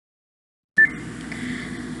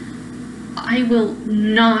I will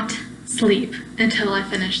not sleep until I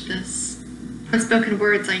finish this. Unspoken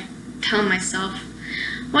words I tell myself,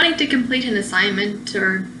 wanting to complete an assignment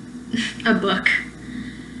or a book.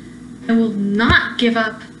 I will not give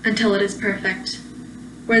up until it is perfect.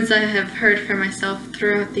 Words I have heard from myself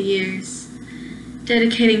throughout the years,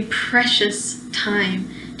 dedicating precious time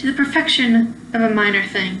to the perfection of a minor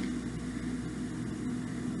thing.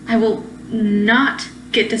 I will not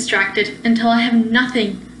get distracted until I have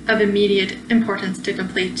nothing of immediate importance to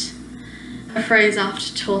complete. A phrase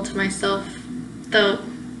oft told to myself, though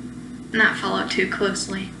not followed too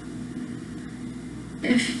closely.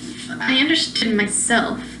 If I understood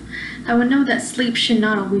myself, I would know that sleep should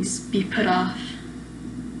not always be put off.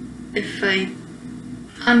 If I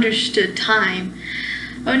understood time,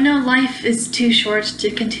 I would know life is too short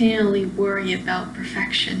to continually worry about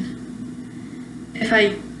perfection. If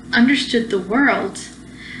I understood the world,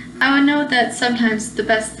 I would know that sometimes the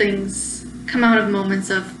best things come out of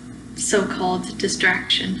moments of so-called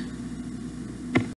distraction.